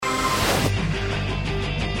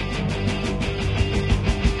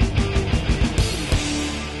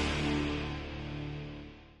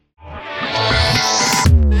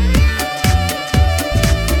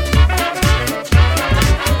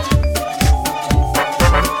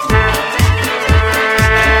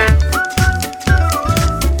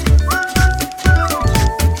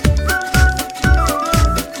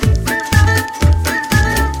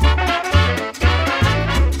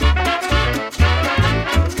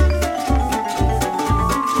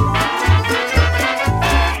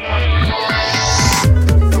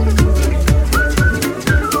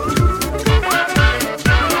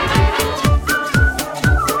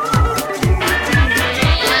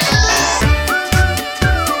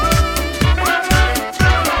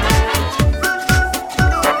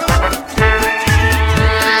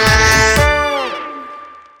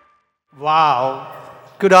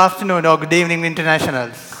Good afternoon or good evening,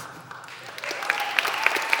 internationals.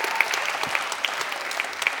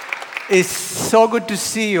 It's so good to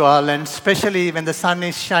see you all, and especially when the sun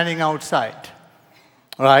is shining outside,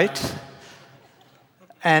 right?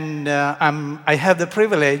 And I have the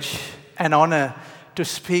privilege and honor to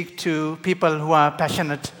speak to people who are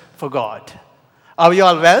passionate for God. Are you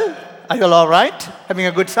all well? Are you all right? Having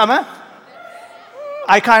a good summer?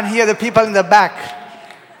 I can't hear the people in the back.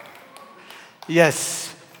 Yes.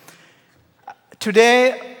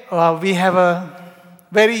 Today, we have a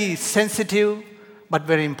very sensitive but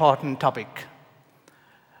very important topic.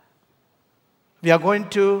 I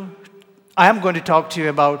am going to talk to you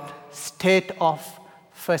about state of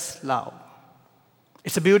first love.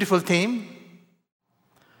 It's a beautiful theme.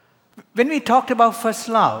 When we talked about first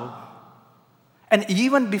love, and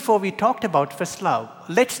even before we talked about first love,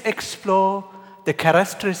 let's explore the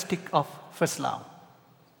characteristic of first love,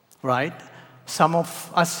 right? Some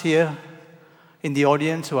of us here in the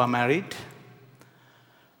audience who are married,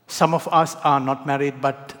 some of us are not married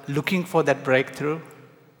but looking for that breakthrough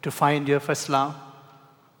to find your first love.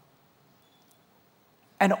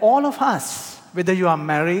 And all of us, whether you are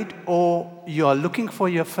married or you are looking for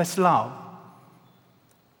your first love,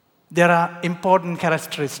 there are important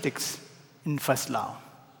characteristics in first love.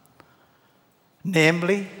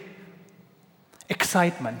 Namely,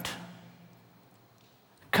 excitement,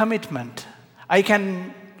 commitment. I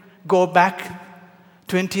can go back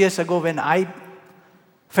 20 years ago when I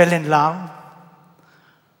fell in love,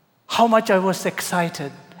 how much I was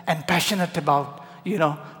excited and passionate about,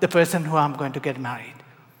 the person who I'm going to get married.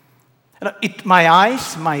 My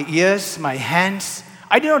eyes, my ears, my hands,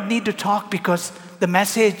 I did not need to talk because the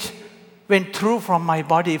message went through from my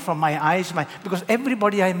body, from my eyes, because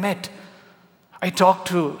everybody I met, I talked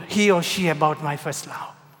to he or she about my first love.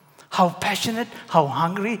 How passionate, how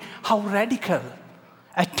hungry, how radical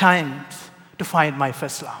at times to find my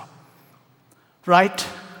first love. Right?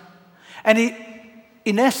 And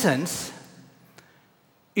in essence,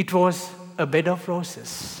 it was a bed of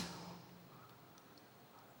roses.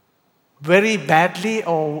 Very badly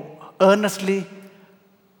or earnestly,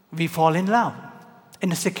 we fall in love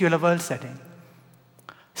in a secular world setting.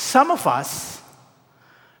 Some of us,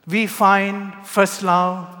 we find first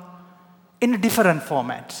love in different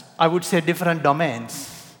formats. I would say different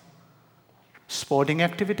domains. Sporting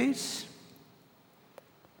activities.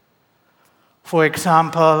 For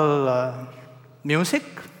example, music,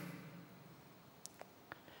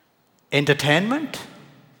 entertainment.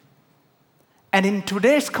 And in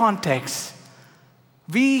today's context,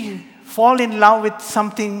 we fall in love with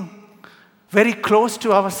something very close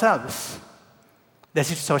to ourselves. That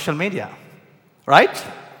is social media, right?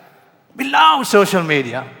 We love social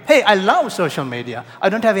media. Hey, I love social media. I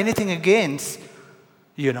don't have anything against,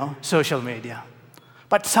 social media.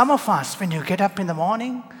 But some of us, when you get up in the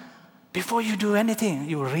morning, before you do anything,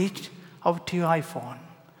 you reach out to your iPhone,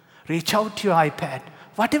 reach out to your iPad.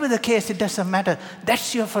 Whatever the case, it doesn't matter.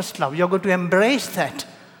 That's your first love. You're going to embrace that.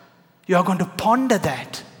 You're going to ponder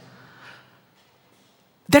that.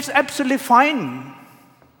 That's absolutely fine.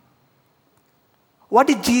 What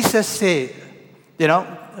did Jesus say? The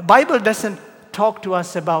Bible doesn't talk to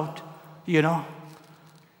us about,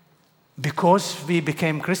 because we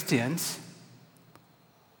became Christians,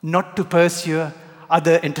 not to pursue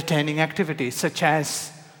other entertaining activities, such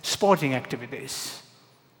as sporting activities,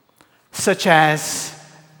 such as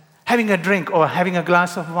having a drink or having a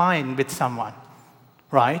glass of wine with someone,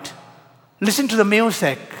 right? Listen to the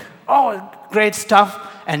music, great stuff,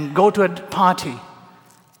 and go to a party.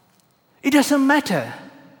 It doesn't matter.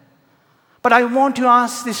 But I want to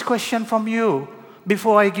ask this question from you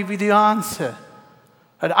before I give you the answer.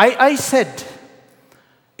 I said,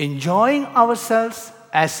 enjoying ourselves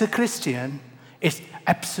as a Christian is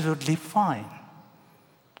absolutely fine.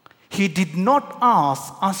 He did not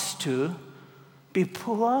ask us to be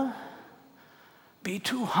poor, be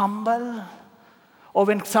too humble, or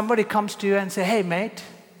when somebody comes to you and say, hey, mate,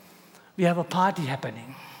 we have a party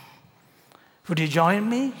happening. Would you join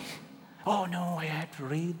me? Oh, no, I had to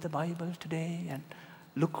read the Bible today and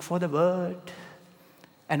look for the word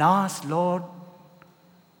and ask, Lord,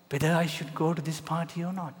 whether I should go to this party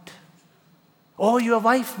or not. Or your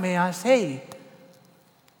wife may ask, hey,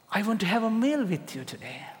 I want to have a meal with you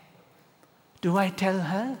today. Do I tell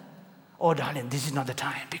her, oh, darling, this is not the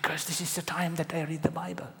time because this is the time that I read the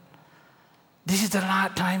Bible. This is the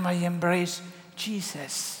time I embrace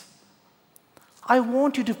Jesus. I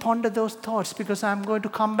want you to ponder those thoughts because I'm going to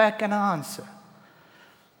come back and answer.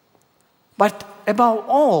 But above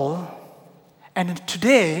all, and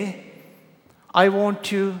today, I want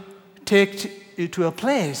to take you to a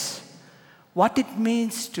place what it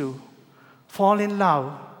means to fall in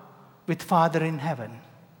love with Father in heaven.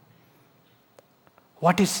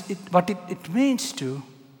 What it means to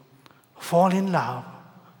fall in love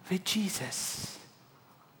with Jesus.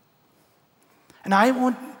 And I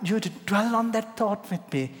want you to dwell on that thought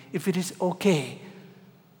with me, if it is okay.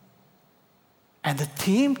 And the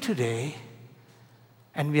theme today,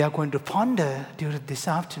 and we are going to ponder during this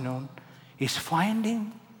afternoon, is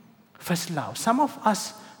finding first love. Some of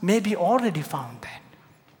us maybe already found that.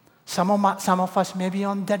 Some of us may be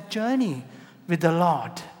on that journey with the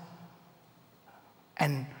Lord.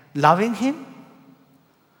 And loving Him,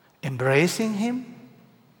 embracing Him,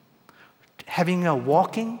 having a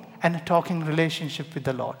walking and a talking relationship with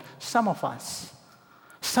the Lord. Some of us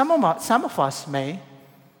may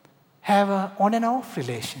have an on and off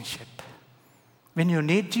relationship. When you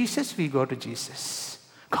need Jesus, we go to Jesus.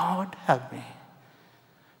 God, help me.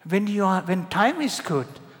 When time is good,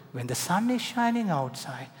 when the sun is shining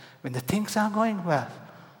outside, when the things are going well,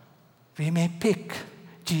 we may pick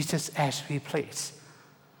Jesus as we please.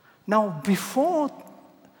 Now, before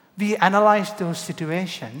we analyze those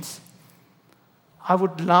situations, I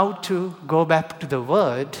would love to go back to the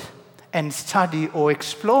Word and study or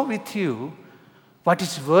explore with you what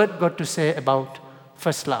is Word got to say about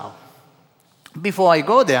first love. Before I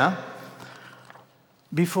go there,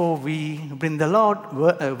 before we bring the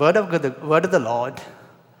word of the Lord,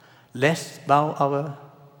 let's bow our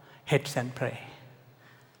heads and pray.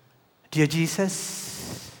 Dear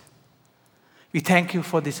Jesus, we thank you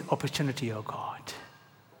for this opportunity, O God.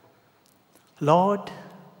 Lord,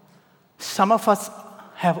 some of us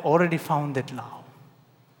have already found that love.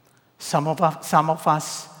 Some of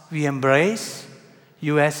us, we embrace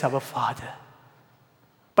you as our Father.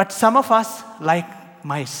 But some of us, like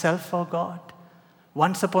myself, oh God,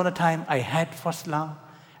 once upon a time I had first love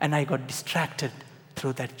and I got distracted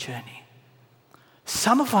through that journey.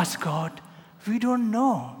 Some of us, God, we don't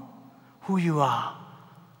know who you are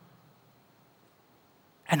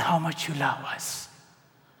and how much you love us.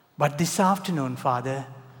 But this afternoon, Father,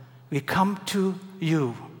 we come to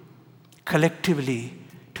you collectively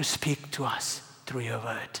to speak to us through your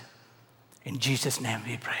word. In Jesus' name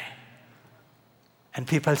we pray. And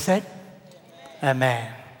people said,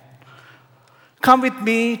 Amen. Come with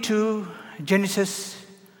me to Genesis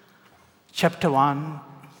chapter 1,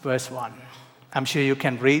 verse 1. I'm sure you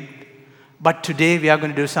can read, but today we are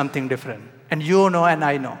going to do something different. And you know and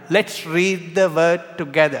I know. Let's read the word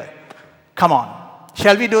together. Come on.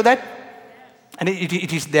 Shall we do that? And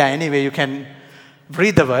it is there anyway. You can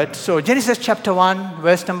read the word. So Genesis chapter 1,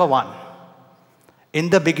 verse number 1. In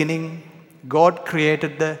the beginning, God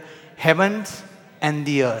created the heavens and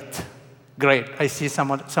the earth. Great. I see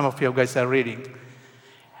some of you guys are reading.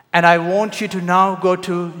 And I want you to now go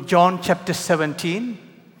to John chapter 17,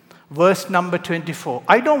 verse number 24.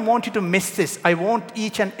 I don't want you to miss this. I want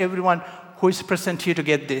each and everyone who is present here to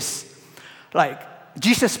get this. Like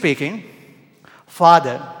Jesus speaking,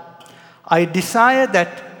 Father, I desire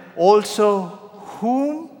that also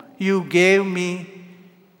whom you gave me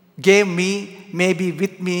may be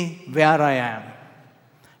with me where I am,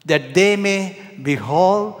 that they may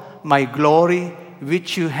behold my glory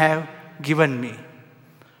which you have given me.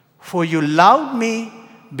 For you loved me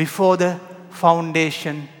before the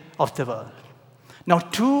foundation of the world. Now,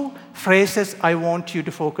 two phrases I want you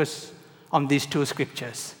to focus on these two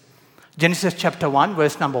scriptures. Genesis chapter 1,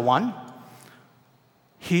 verse number 1.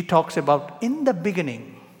 He talks about in the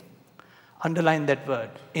beginning. Underline that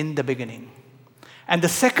word, in the beginning. And the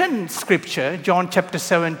second scripture, John chapter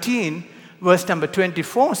 17, verse number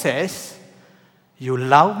 24 says, you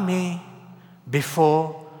loved me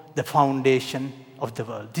before the foundation of the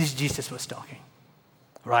world. This Jesus was talking,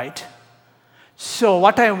 right? So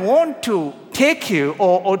what I want to take you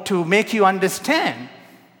or to make you understand,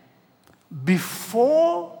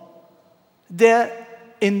 before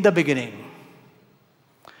in the beginning,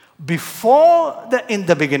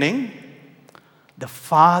 the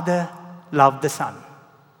Father loved the Son.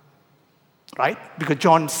 Right? Because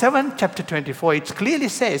John 7, chapter 24, it clearly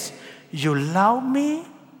says, you love me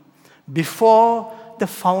before the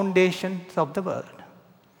foundations of the world.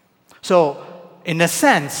 So, in a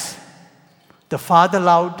sense, the Father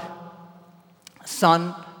loved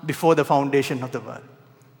Son before the foundation of the world.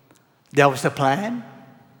 There was a plan.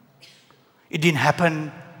 It didn't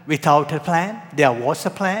happen without a plan. There was a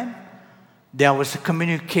plan. There was a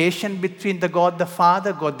communication between the God the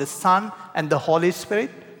Father, God the Son, and the Holy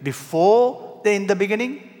Spirit before in the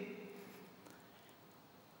beginning.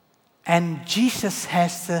 And Jesus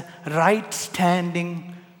has the right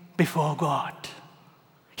standing before God.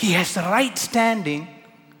 He has the right standing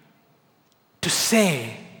to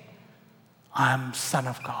say, I am Son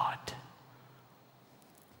of God.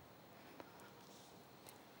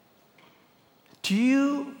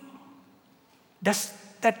 Does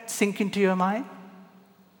that sink into your mind?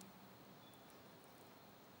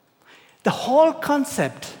 The whole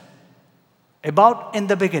concept about in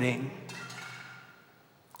the beginning,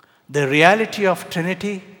 the reality of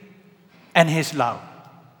Trinity and His love.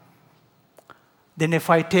 Then if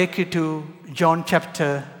I take you to 1 John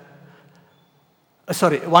chapter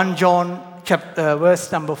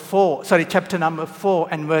number 4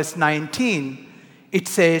 and verse 19, it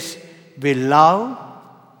says, we love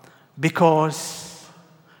because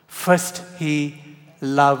first He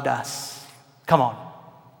loved us. Come on.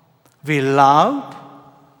 We loved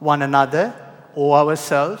one another or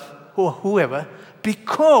ourselves or whoever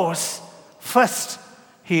because first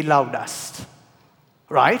He loved us.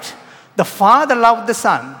 Right? The Father loved the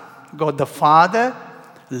Son. God the Father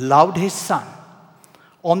loved His Son.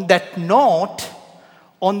 On that note,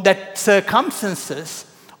 on that circumstances,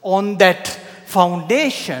 on that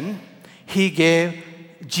foundation, He gave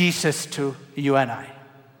Jesus to you and I.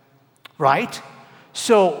 Right?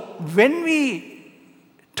 So when we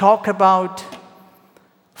talk about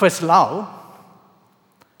first love,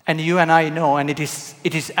 and you and I know, and it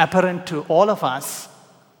is apparent to all of us,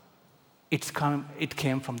 it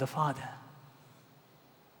came from the Father.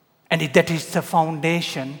 And that is the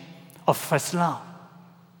foundation of first love.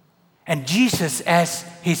 And Jesus, as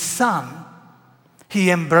His Son, He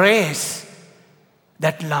embraced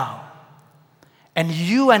that love. And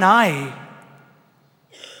you and I,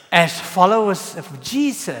 as followers of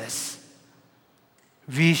Jesus,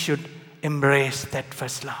 we should embrace that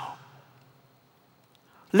first love.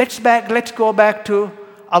 Let's go back to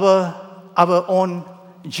our own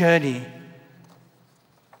journey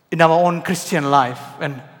in our own Christian life.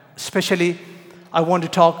 And especially, I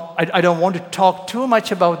don't want to talk too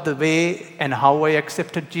much about the way and how I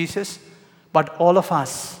accepted Jesus, but all of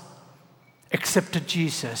us accepted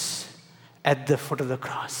Jesus at the foot of the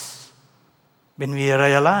cross when we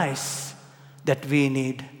realize that we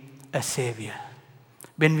need a Savior.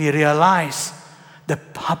 When we realize the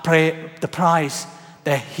price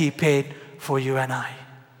that He paid for you and I.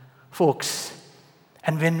 Folks,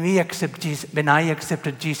 and when I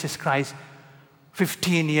accepted Jesus Christ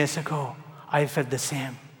 15 years ago, I felt the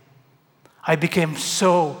same. I became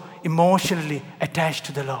so emotionally attached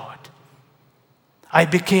to the Lord. I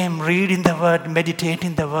became reading the Word,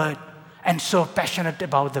 meditating the Word, and so passionate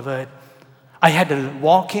about the Word. I had a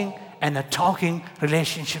walking and a talking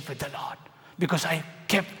relationship with the Lord because I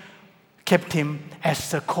kept Him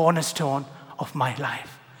as the cornerstone of my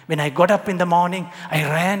life. When I got up in the morning, I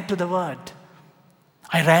ran to the Word.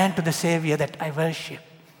 I ran to the Savior that I worship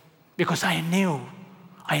because I knew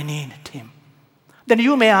I needed Him. Then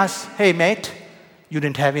you may ask, hey mate, you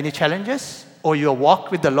didn't have any challenges? Or your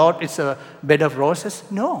walk with the Lord is a bed of roses?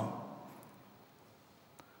 No.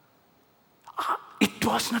 It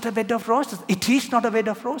was not a bed of roses. It is not a bed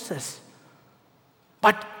of roses.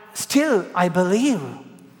 But still, I believe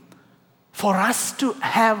for us to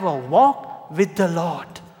have a walk with the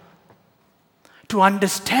Lord, to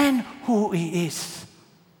understand who He is,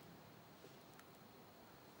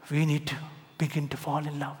 we need to begin to fall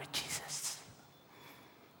in love with Jesus.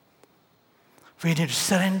 We need to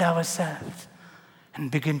surrender ourselves and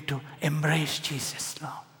begin to embrace Jesus'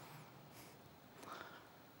 love.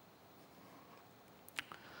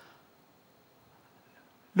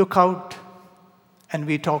 Look out, and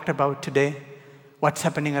we talked about today what's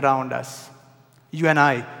happening around us. You and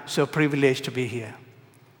I, so privileged to be here.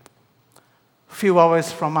 Few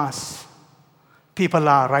hours from us, people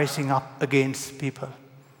are rising up against people.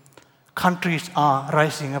 Countries are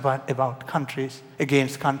rising about countries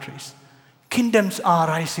against countries. Kingdoms are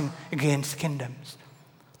rising against kingdoms.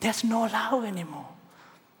 There's no love anymore.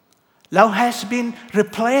 Love has been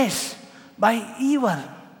replaced by evil.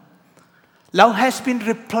 Love has been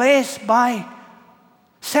replaced by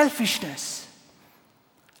selfishness.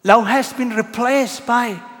 Love has been replaced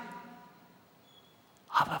by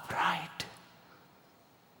our pride.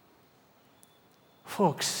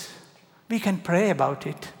 Folks, we can pray about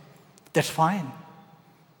it. That's fine.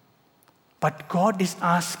 But God is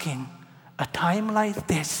asking a time like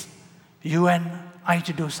this, you and I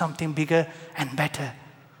to do something bigger and better.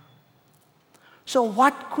 So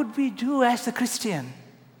what could we do as a Christian?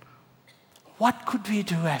 What could we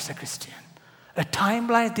do as a Christian? A time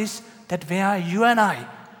like this, that where you and I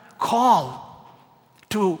call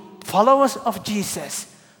to followers of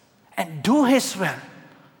Jesus and do His will.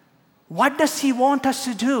 What does He want us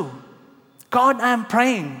to do? God, I'm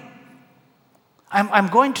praying. I'm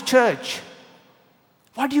going to church.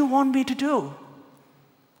 What do you want me to do?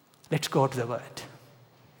 Let's go to the Word.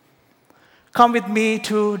 Come with me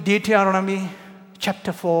to Deuteronomy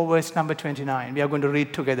chapter 4, verse number 29. We are going to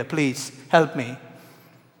read together. Please help me.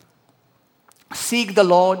 Seek the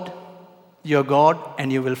Lord your God,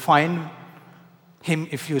 and you will find him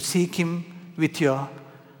if you seek him with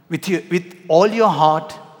all your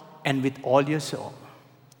heart and with all your soul.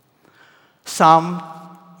 Psalm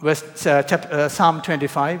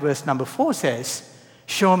 25, verse number 4 says,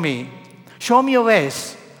 Show me your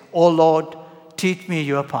ways, O Lord, teach me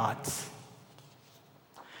your paths.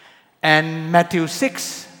 And Matthew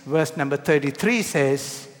 6, verse number 33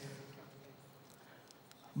 says,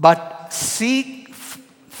 But seek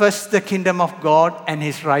first the kingdom of God and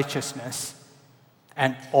his righteousness,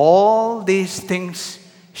 and all these things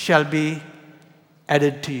shall be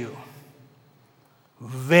added to you.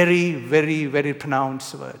 Very, very, very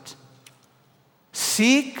pronounced words.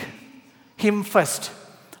 Seek him first.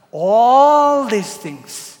 All these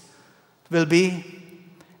things will be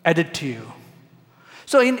added to you.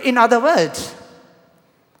 So in other words,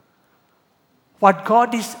 what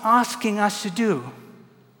God is asking us to do,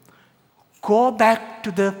 go back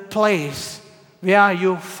to the place where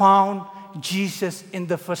you found Jesus in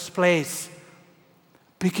the first place.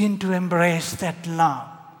 Begin to embrace that love.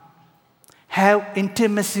 Have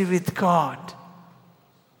intimacy with God.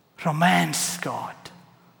 Romance God.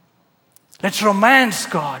 Let's romance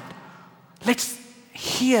God. Let's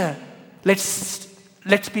hear. Let's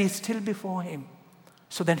be still before him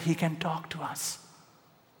so that he can talk to us.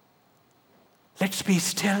 Let's be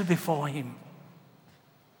still before him.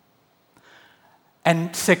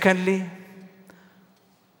 And secondly,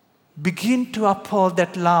 begin to uphold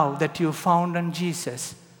that love that you found in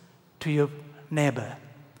Jesus to your neighbor,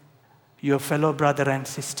 your fellow brother and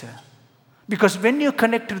sister. Because when you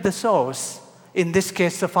connect to the source, in this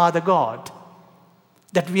case the Father God,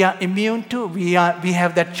 that we are immune to, we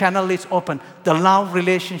have that channel is open. The love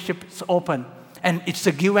relationship is open. And it's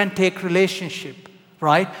a give and take relationship,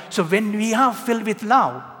 right? So when we are filled with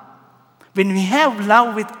love, when we have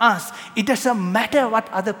love with us, it doesn't matter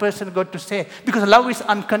what other person got to say, because love is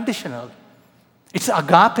unconditional. It's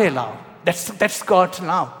agape love. That's God's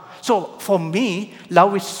love. So for me,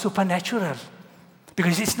 love is supernatural,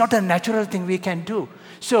 because it's not a natural thing we can do.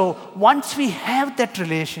 So once we have that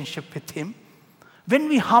relationship with him, when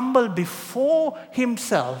we humble before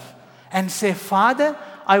himself and say, Father,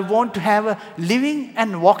 I want to have a living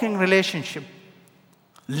and walking relationship,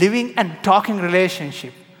 living and talking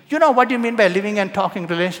relationship. You know what do you mean by living and talking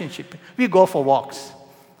relationship? We go for walks,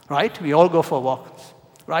 right? We all go for walks,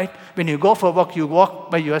 right? When you go for a walk, you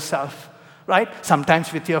walk by yourself, right?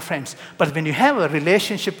 Sometimes with your friends. But when you have a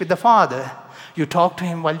relationship with the Father, you talk to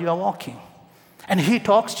him while you are walking. And he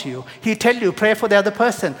talks to you. He tells you, pray for the other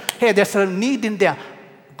person. Hey, there's a need in there.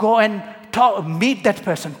 Go and meet that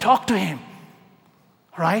person. Talk to him,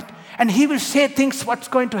 right? And he will say things, what's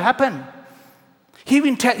going to happen. He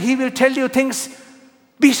will tell you things.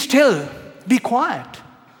 Be still, be quiet.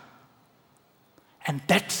 And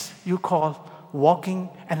that's you call walking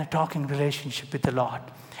and a talking relationship with the Lord.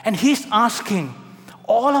 And he's asking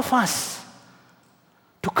all of us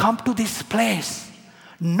to come to this place,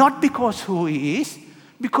 not because who he is,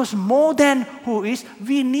 because more than who is,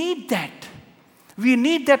 we need that. We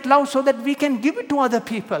need that love so that we can give it to other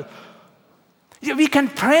people. We can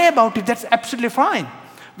pray about it, that's absolutely fine.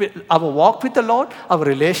 Our walk with the Lord, our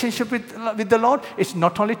relationship with the Lord, it's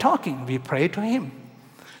not only talking. We pray to him.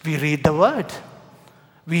 We read the word.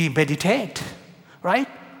 We meditate, right?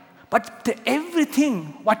 But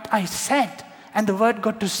everything what I said and the word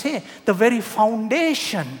got to say, the very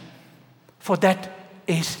foundation for that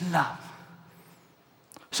is love.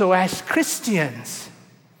 So as Christians,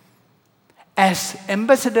 as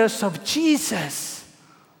ambassadors of Jesus,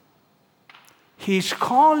 he's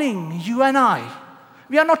calling you and I.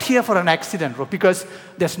 We are not here for an accident, because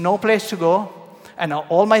there's no place to go, and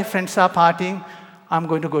all my friends are partying. I'm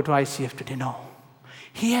going to go to ICF today. No.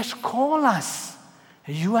 He has called us,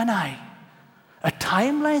 you and I, a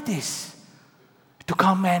time like this, to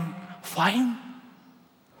come and find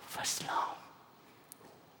first love.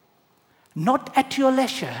 Not at your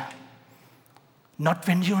leisure, not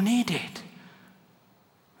when you need it,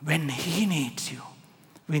 when he needs you.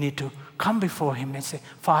 We need to come before him and say,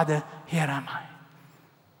 Father, here am I.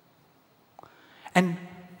 And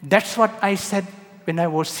that's what I said when I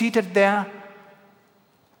was seated there,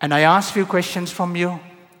 and I asked a few questions from you.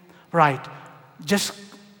 Right,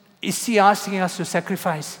 is he asking us to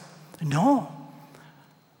sacrifice? No.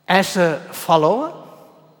 As a follower,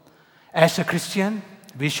 as a Christian,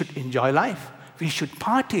 we should enjoy life. We should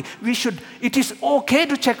party. It is okay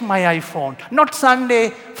to check my iPhone. Not Sunday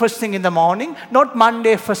first thing in the morning, not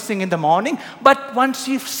Monday first thing in the morning, but once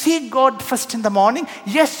you see God first in the morning,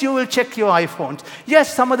 yes, you will check your iPhones.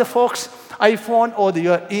 Yes, some of the folks' iPhone or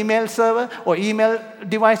your email server or email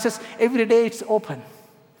devices, every day it's open.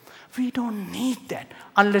 We don't need that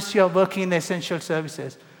unless you are working in essential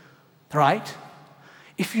services, right?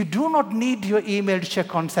 If you do not need your email to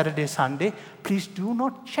check on Saturday, Sunday, please do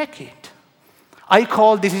not check it. I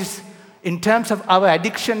call this, in terms of our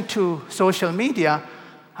addiction to social media,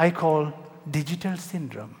 I call digital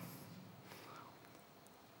syndrome.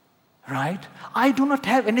 Right? I do not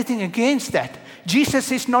have anything against that.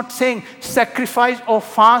 Jesus is not saying sacrifice or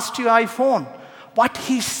fast your iPhone. What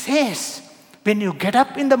he says, when you get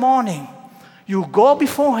up in the morning, you go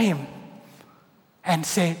before him and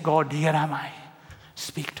say, God, here am I.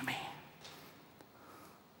 Speak to me.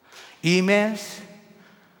 Emails,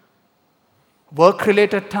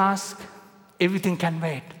 work-related tasks, everything can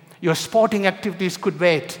wait. Your sporting activities could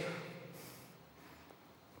wait.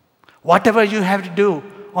 Whatever you have to do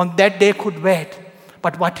on that day could wait.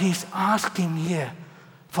 But what he's asking here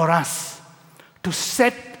for us to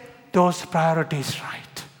set those priorities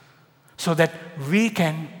right so that we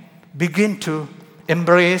can begin to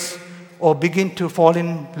embrace or begin to fall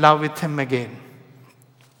in love with him again.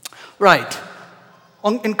 Right.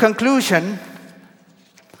 In conclusion,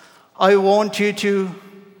 I want you to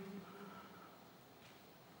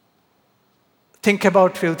think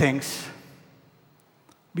about a few things.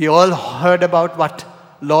 We all heard about what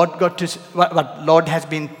Lord has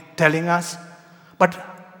been telling us. But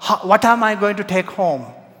what am I going to take home?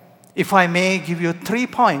 If I may give you 3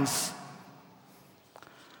 points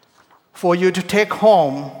for you to take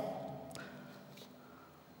home.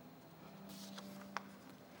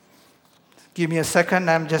 Give me a second,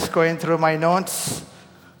 I'm just going through my notes.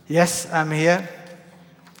 Yes, I'm here.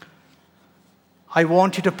 I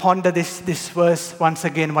want you to ponder this verse once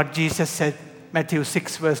again, what Jesus said, Matthew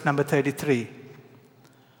 6, verse number 33.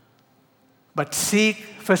 But seek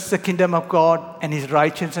first the kingdom of God and his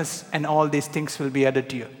righteousness, and all these things will be added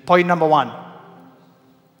to you. Point number 1.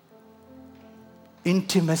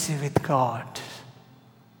 Intimacy with God.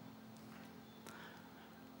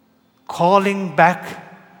 Calling back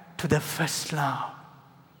to the first love.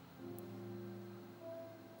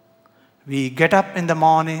 We get up in the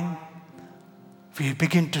morning, we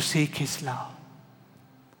begin to seek his love.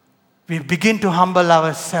 We begin to humble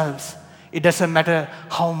ourselves. It doesn't matter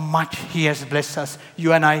how much he has blessed us.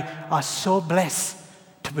 You and I are so blessed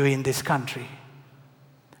to be in this country.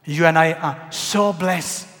 You and I are so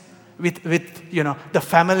blessed with the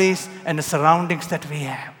families and the surroundings that we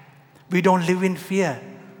have. We don't live in fear.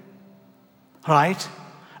 Right?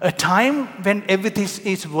 A time when everything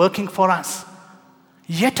is working for us.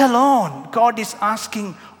 Yet alone, God is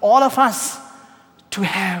asking all of us to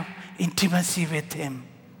have intimacy with him,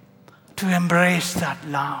 to embrace that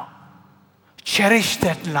love, cherish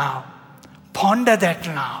that love, ponder that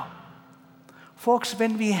love. Folks,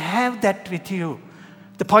 when we have that with you,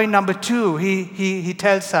 the point number 2, he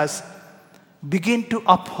tells us, begin to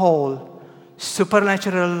uphold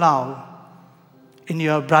supernatural love in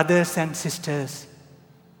your brothers and sisters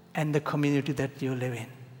and the community that you live in.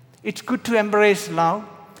 It's good to embrace love.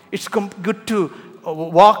 It's good to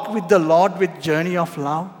walk with the Lord with journey of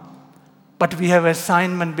love. But we have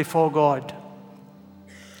assignment before God.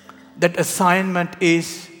 That assignment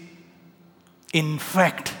is, in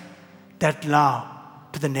fact, that love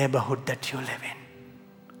to the neighborhood that you live in.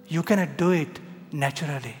 You cannot do it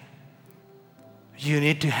naturally. You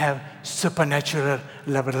need to have supernatural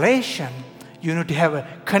revelation. You need to have a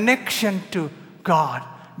connection to God.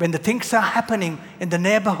 When the things are happening in the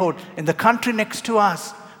neighborhood, in the country next to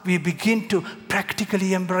us, we begin to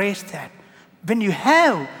practically embrace that. When you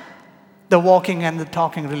have the walking and the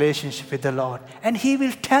talking relationship with the Lord, and he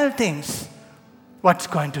will tell things, what's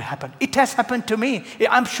going to happen. It has happened to me.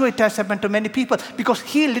 I'm sure it has happened to many people because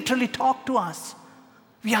he literally talked to us.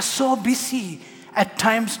 We are so busy at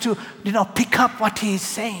times to pick up what he is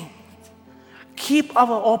saying. Keep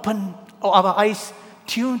our eyes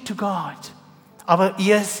tuned to God. Our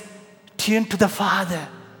ears tuned to the Father.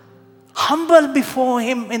 Humble before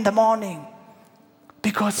him in the morning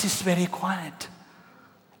because it's very quiet.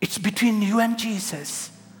 It's between you and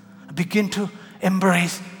Jesus. Begin to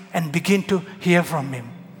embrace and begin to hear from him.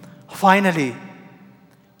 Finally,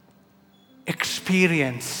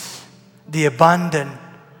 experience the abundant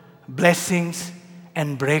blessings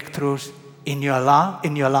and breakthroughs in your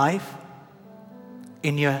life,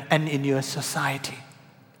 in your society.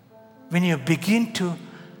 When you begin to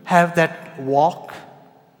have that walk,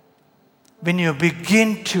 when you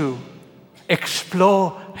begin to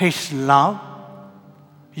explore His love,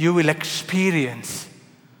 you will experience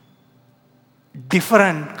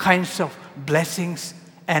different kinds of blessings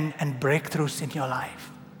and breakthroughs in your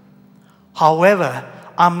life. However,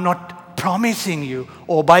 I'm not promising you,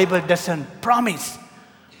 or Bible doesn't promise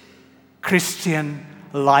Christian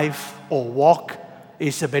life or walk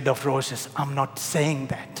is a bed of roses. I'm not saying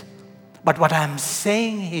that. But what I'm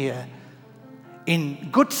saying here, in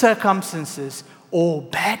good circumstances or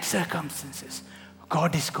bad circumstances,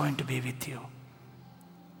 God is going to be with you.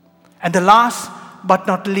 And the last but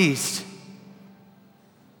not least,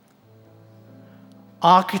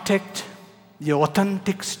 architect the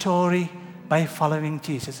authentic story by following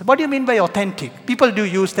Jesus. What do you mean by authentic? People do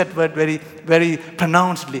use that word very, very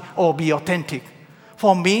pronouncedly. Oh, be authentic.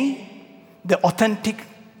 For me, the authentic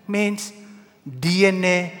means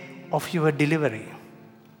DNA of your delivery.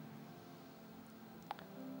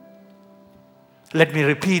 Let me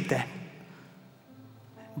repeat that.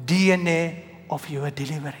 DNA of your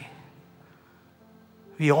delivery.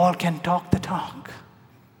 We all can talk the talk.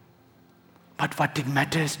 But what it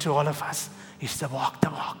matters to all of us is the walk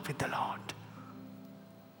with the Lord.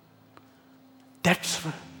 That's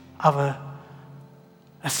our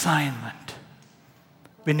assignment.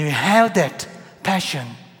 When you have that passion,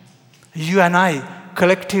 you and I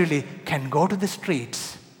collectively can go to the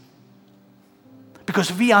streets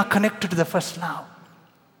because we are connected to the first love.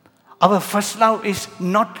 Our first love is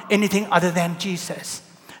not anything other than Jesus.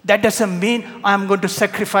 That doesn't mean I'm going to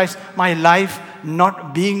sacrifice my life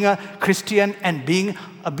not being a Christian and being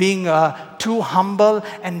too humble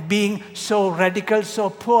and being so radical, so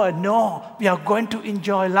poor. No, we are going to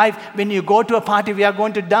enjoy life. When you go to a party, we are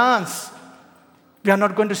going to dance. We are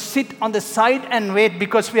not going to sit on the side and wait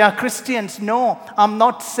because we are Christians. No, I'm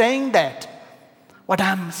not saying that. What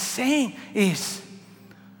I'm saying is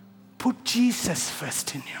put Jesus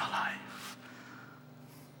first in your life.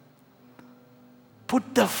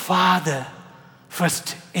 Put the Father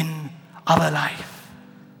first in our life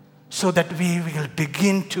so that we will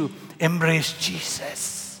begin to embrace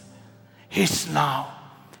Jesus, His love,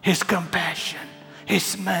 His compassion,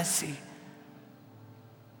 His mercy.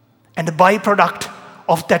 And the byproduct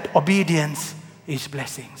of that obedience is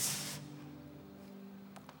blessings.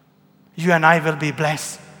 You and I will be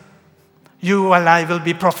blessed. You and I will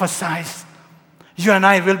be prophesied. You and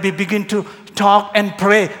I will be begin to talk and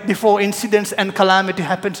pray before incidents and calamity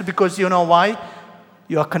happens, because you know why?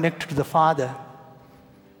 You are connected to the Father.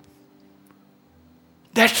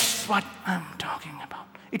 That's what I'm talking about.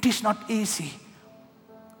 It is not easy,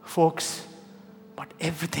 folks, but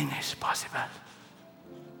everything is possible.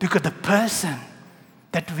 Because the person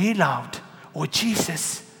that we loved, or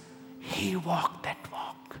Jesus, He walked that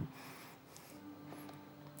walk.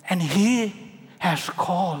 And He has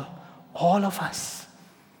called all of us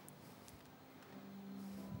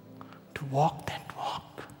to walk that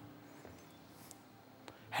walk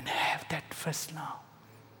and have that first love.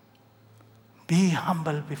 Be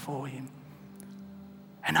humble before Him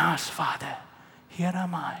and ask, Father, here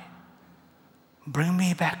am I. Bring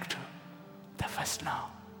me back to the first love.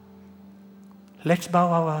 Let's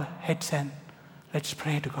bow our heads and let's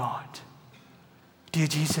pray to God. Dear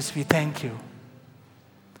Jesus, we thank You.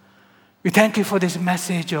 We thank You for this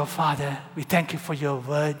message, oh Father. We thank You for Your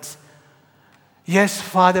words. Yes,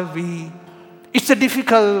 Father, it's a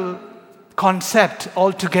difficult concept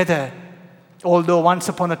altogether. Although once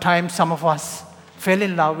upon a time, some of us fell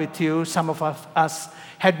in love with You, some of us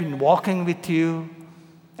had been walking with You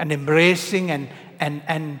and embracing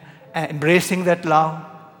embracing that love.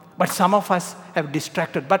 But some of us have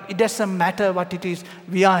distracted. But it doesn't matter what it is.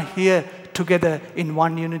 We are here together in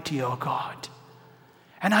one unity, oh God.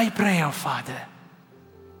 And I pray, oh Father,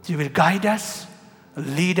 You will guide us,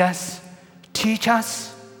 lead us, teach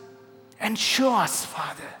us, and show us,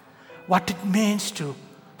 Father, what it means to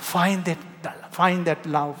find that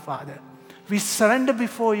love, Father. We surrender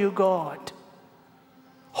before You, God,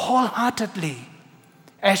 wholeheartedly,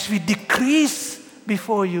 as we decrease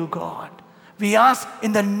before You, God. We ask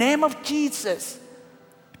in the name of Jesus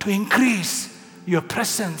to increase Your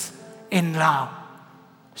presence in love.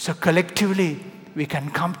 So collectively, we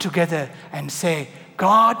can come together and say,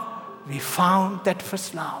 God, we found that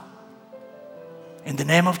first love. In the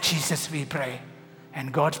name of Jesus we pray.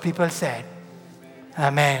 And God's people said,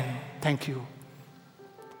 Amen. Thank you.